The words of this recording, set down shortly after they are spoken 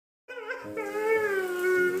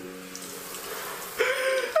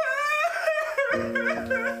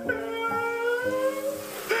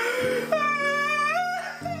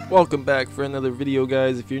Welcome back for another video,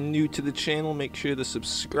 guys. If you're new to the channel, make sure to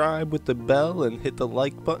subscribe with the bell and hit the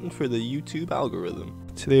like button for the YouTube algorithm.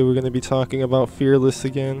 Today we're going to be talking about Fe4rless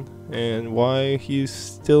again and why he's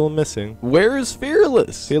still missing. Where is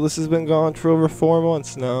Fe4rless? Fe4rless has been gone for over 4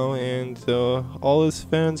 months now, and all his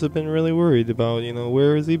fans have been really worried about,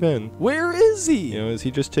 where has he been? Where is he? Is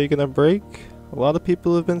he just taking a break? A lot of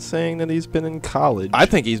people have been saying that he's been in college. I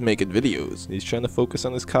think he's making videos. He's trying to focus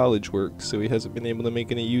on his college work, so he hasn't been able to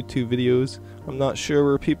make any YouTube videos. I'm not sure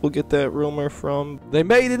where people get that rumor from. They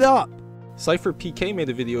made it up! Fe4rless made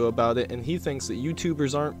a video about it, and he thinks that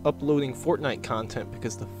YouTubers aren't uploading Fortnite content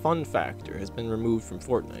because the fun factor has been removed from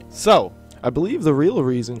Fortnite. So, I believe the real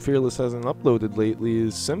reason Fe4rless hasn't uploaded lately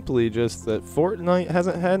is simply just that Fortnite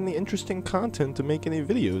hasn't had any interesting content to make any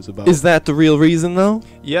videos about. Is that the real reason, though?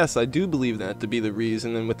 Yes, I do believe that to be the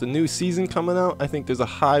reason, and with the new season coming out, I think there's a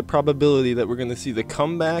high probability that we're going to see the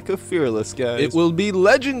comeback of Fe4rless, guys. It will be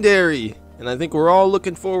legendary! And I think we're all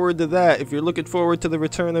looking forward to that. If you're looking forward to the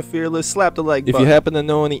return of Fe4rless, slap the like button. If you happen to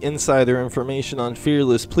know any insider information on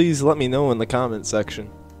Fe4rless, please let me know in the comment section.